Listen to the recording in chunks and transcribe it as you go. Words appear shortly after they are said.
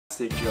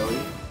fantastic, Joey.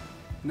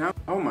 Now,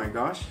 oh my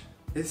gosh,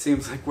 it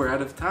seems like we're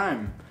out of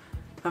time.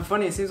 How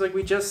funny, it seems like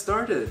we just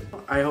started.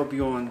 I hope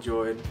you all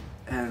enjoyed,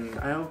 and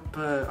I hope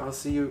I'll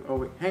see you, oh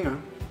wait, hang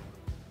on.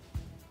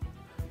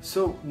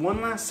 So,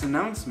 one last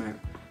announcement.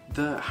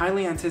 The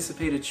highly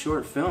anticipated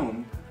short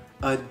film,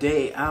 A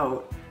Day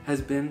Out,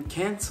 has been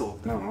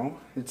canceled. No,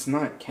 it's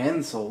not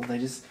canceled. I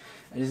just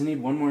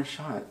need one more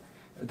shot.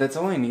 That's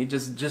all I need,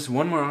 just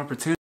one more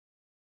opportunity.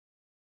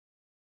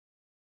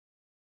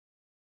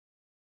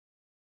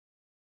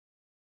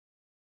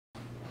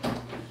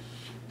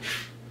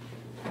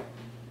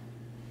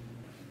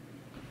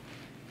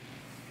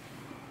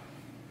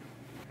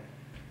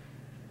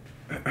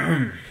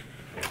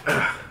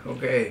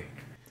 Okay.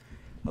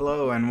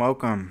 Hello and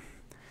welcome.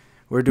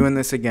 We're doing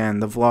this again,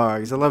 the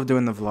vlogs. I love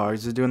doing the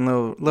vlogs. Just doing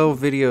little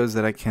videos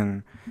that I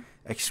can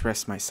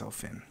express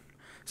myself in.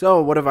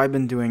 So, what have I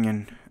been doing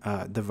in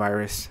the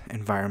virus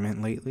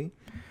environment lately?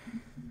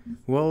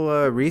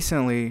 Well,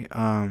 recently,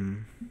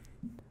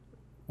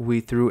 we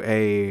threw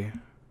a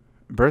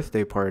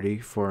birthday party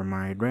for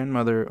my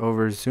grandmother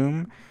over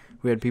Zoom.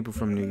 We had people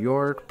from New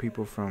York,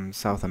 people from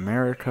South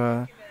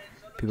America,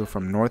 people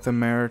from North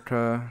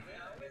America,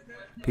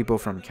 people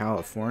from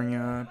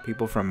California,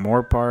 people from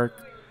Moorpark,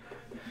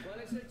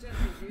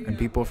 and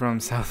people from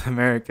South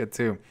America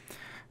too.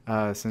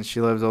 Since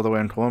she lives all the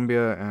way in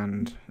Colombia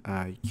and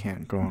you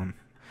shouldn't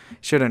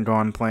go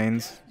on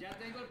planes.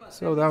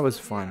 So that was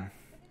fun.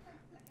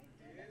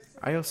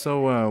 I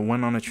also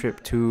went on a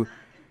trip to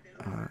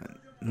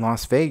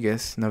Las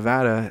Vegas,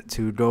 Nevada,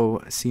 to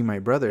go see my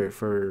brother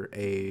for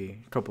a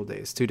couple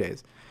days, 2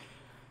 days.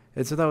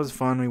 And so that was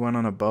fun. We went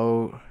on a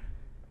boat.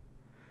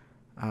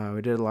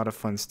 We did a lot of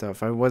fun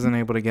stuff. I wasn't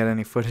able to get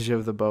any footage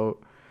of the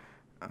boat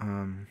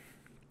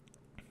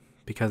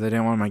because I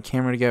didn't want my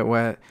camera to get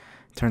wet.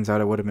 Turns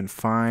out it would have been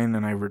fine,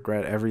 and I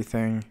regret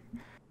everything.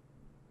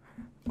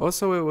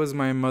 Also, it was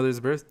my mother's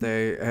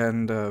birthday,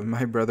 and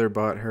my brother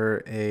bought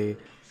her a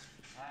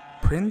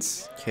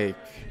Prince cake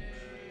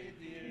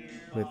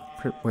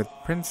with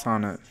Prince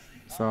on it.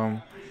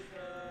 So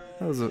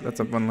that's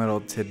a fun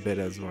little tidbit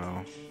as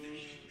well.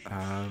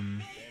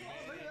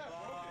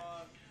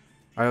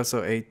 I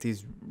also ate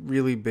these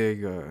really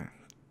big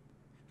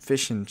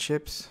fish and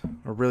chips,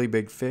 or really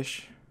big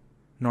fish,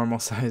 normal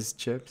sized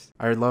chips.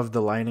 I loved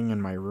the lighting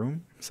in my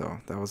room, so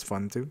that was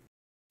fun too.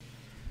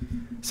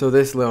 So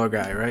this little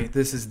guy, right?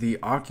 This is the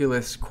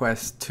Oculus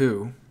Quest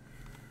 2.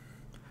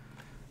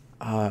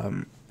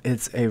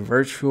 It's a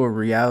virtual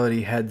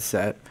reality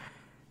headset.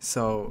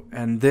 So,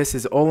 and this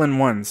is all in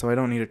one, so I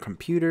don't need a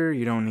computer,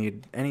 you don't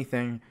need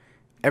anything.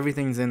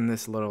 Everything's in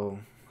this little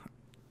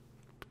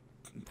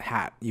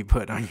hat you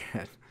put on your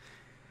head,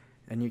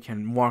 and you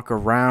can walk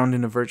around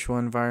in a virtual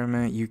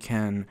environment. You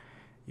can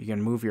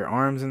move your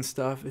arms and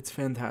stuff. It's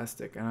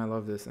fantastic, and I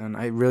love this, and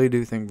I really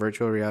do think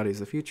virtual reality is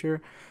the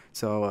future.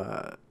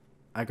 So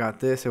I got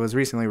this. It was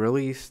recently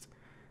released.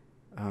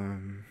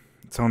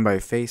 It's owned by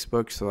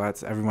Facebook, so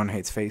that's, everyone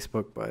hates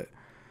Facebook, but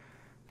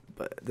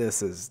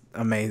this is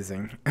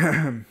amazing.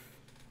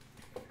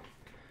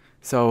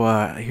 So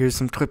here's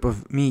some clip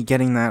of me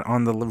getting that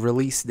on the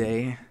release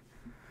day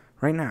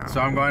right now. So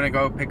I'm going to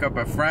go pick up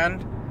a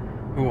friend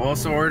who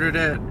also ordered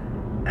it,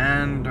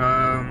 and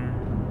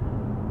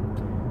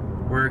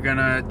we're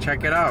gonna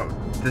check it out.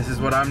 This is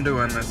what I'm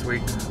doing this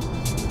week.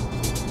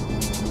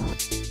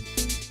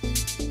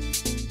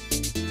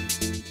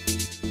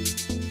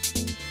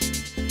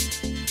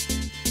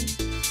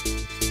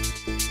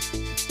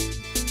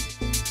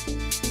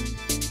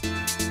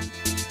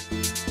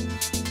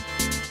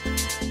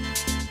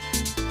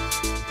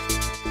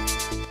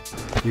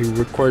 You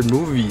record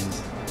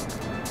movies.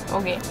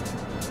 Okay.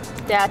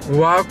 Dad.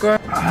 Welcome.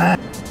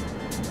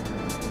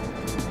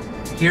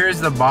 Here's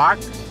the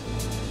box.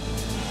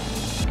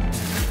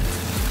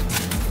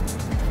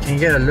 Can you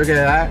get a look at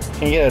that?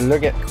 Can you get a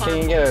look at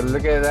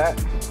that?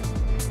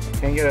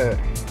 Can you get a...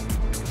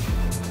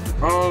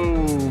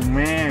 Oh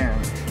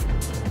man.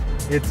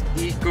 It's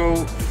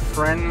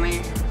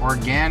eco-friendly,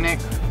 organic,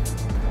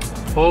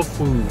 whole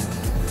foods.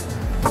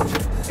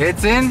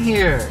 It's in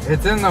here.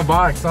 It's in the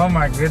box. Oh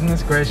my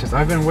goodness gracious.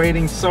 I've been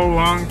waiting so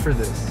long for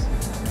this.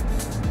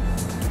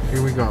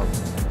 Here we go.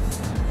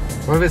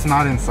 What if it's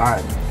not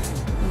inside?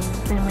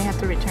 Then we have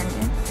to return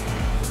it.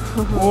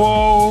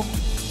 Whoa.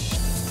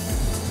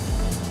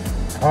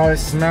 Oh, it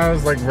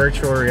smells like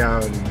virtual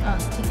reality. Oh,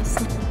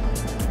 taste.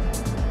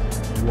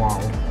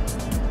 Wow.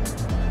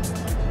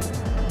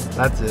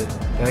 That's it.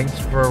 Thanks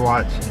for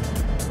watching.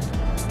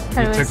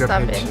 How do I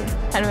stop it?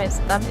 How do I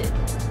stop it?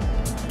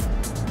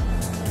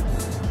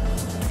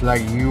 It's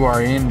like you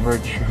are in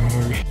virtual.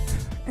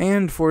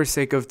 And for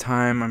sake of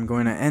time, I'm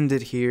going to end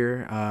it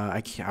here.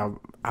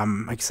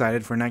 I'm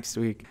excited for next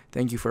week.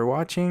 Thank you for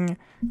watching,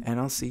 and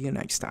I'll see you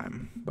next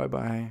time.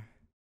 Bye-bye.